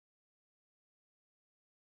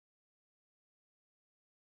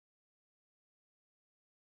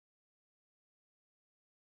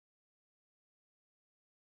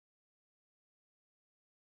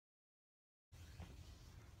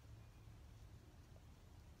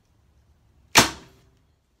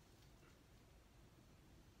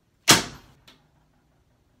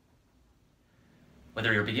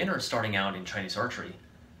Whether you're a beginner starting out in Chinese archery,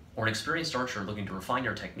 or an experienced archer looking to refine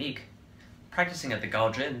your technique, practicing at the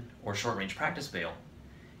Gaozhen or short-range practice bale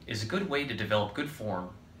is a good way to develop good form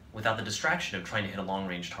without the distraction of trying to hit a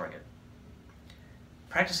long-range target.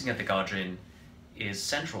 Practicing at the Gaozhen is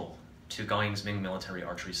central to Ying's Ming military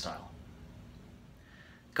archery style.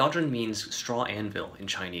 Gaozhen means straw anvil in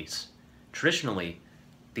Chinese. Traditionally,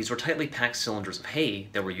 these were tightly packed cylinders of hay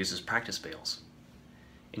that were used as practice bales.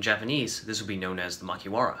 In Japanese, this would be known as the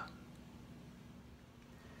makiwara.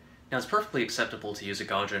 Now, it's perfectly acceptable to use a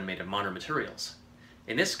Gaozhen made of modern materials.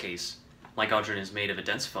 In this case, my Gaozhen is made of a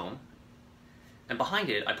dense foam, and behind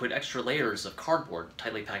it I put extra layers of cardboard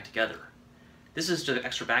tightly packed together. This is the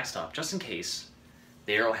extra backstop, just in case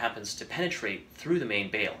the arrow happens to penetrate through the main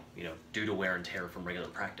bale, due to wear and tear from regular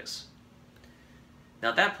practice.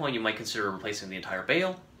 Now at that point you might consider replacing the entire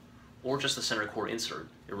bale, or just the center core insert.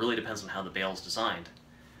 It really depends on how the bale is designed.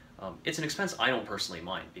 It's an expense I don't personally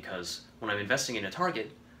mind, because when I'm investing in a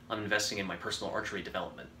target, I'm investing in my personal archery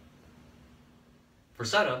development. For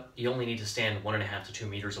setup, you only need to stand 1.5 to 2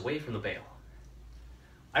 meters away from the bale.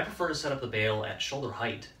 I prefer to set up the bale at shoulder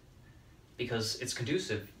height, because it's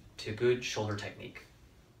conducive to good shoulder technique.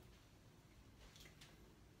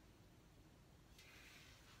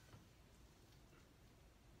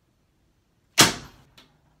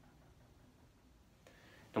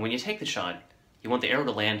 And when you take the shot, you want the arrow to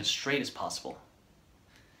land as straight as possible.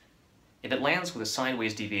 If it lands with a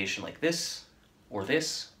sideways deviation like this, or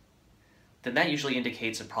this, then that usually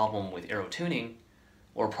indicates a problem with arrow tuning,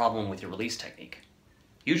 or a problem with your release technique.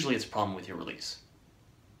 Usually it's a problem with your release.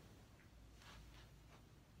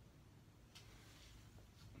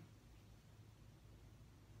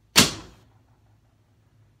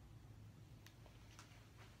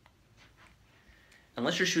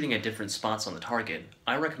 Unless you're shooting at different spots on the target,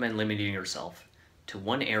 I recommend limiting yourself to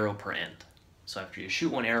 1 arrow per end. So after you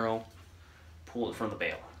shoot 1 arrow, pull it from the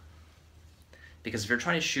bale. Because if you're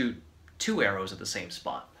trying to shoot 2 arrows at the same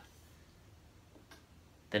spot,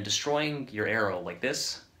 then destroying your arrow like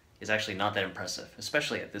this is actually not that impressive,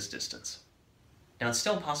 especially at this distance. Now it's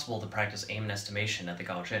still possible to practice aim and estimation at the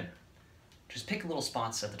Gaozhen. Just pick little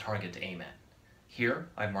spots at the target to aim at. Here,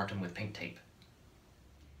 I've marked them with pink tape.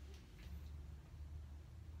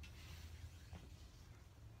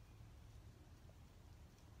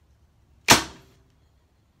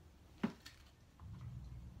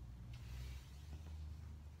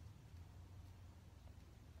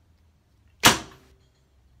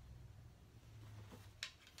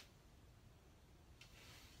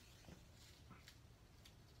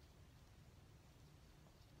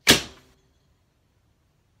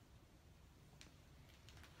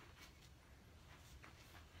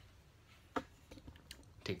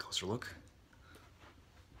 Take a closer look.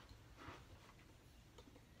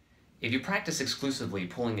 If you practice exclusively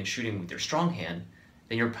pulling and shooting with your strong hand,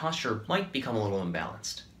 then your posture might become a little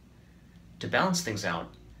imbalanced. To balance things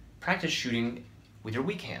out, practice shooting with your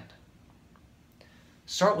weak hand.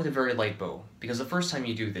 Start with a very light bow, because the first time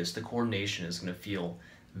you do this, the coordination is going to feel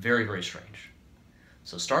very, very strange.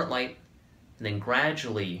 So start light, and then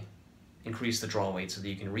gradually increase the draw weight so that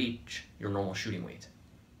you can reach your normal shooting weight.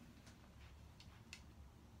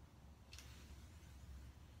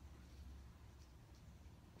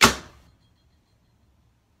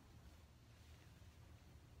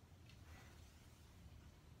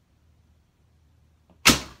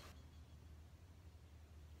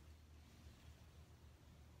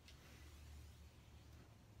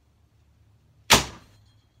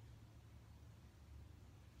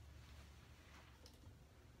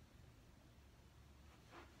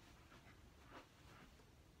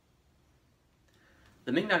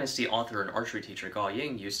 The Ming Dynasty author and archery teacher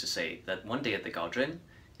Ying used to say that 1 day at the Gaozhen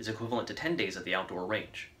is equivalent to 10 days at the outdoor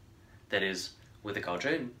range. That is, with the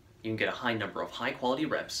Gaozhen, you can get a high number of high-quality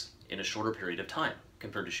reps in a shorter period of time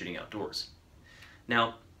compared to shooting outdoors.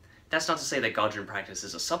 Now, that's not to say that Gaozhen practice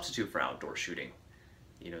is a substitute for outdoor shooting.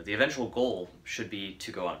 The eventual goal should be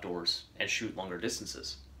to go outdoors and shoot longer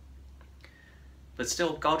distances. But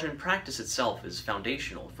still, Gaozhen practice itself is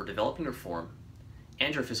foundational for developing your form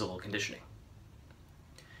and your physical conditioning.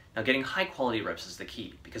 Now, getting high-quality reps is the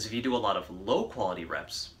key, because if you do a lot of low-quality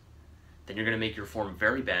reps, then you're going to make your form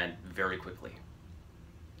very bad very quickly.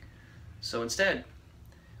 So instead,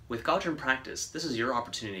 with Gaozhen practice, this is your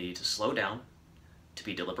opportunity to slow down, to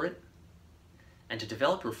be deliberate, and to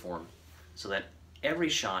develop your form so that every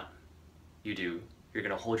shot you do, you're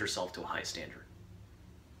going to hold yourself to a high standard.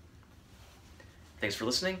 Thanks for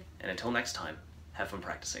listening, and until next time, have fun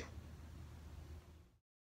practicing.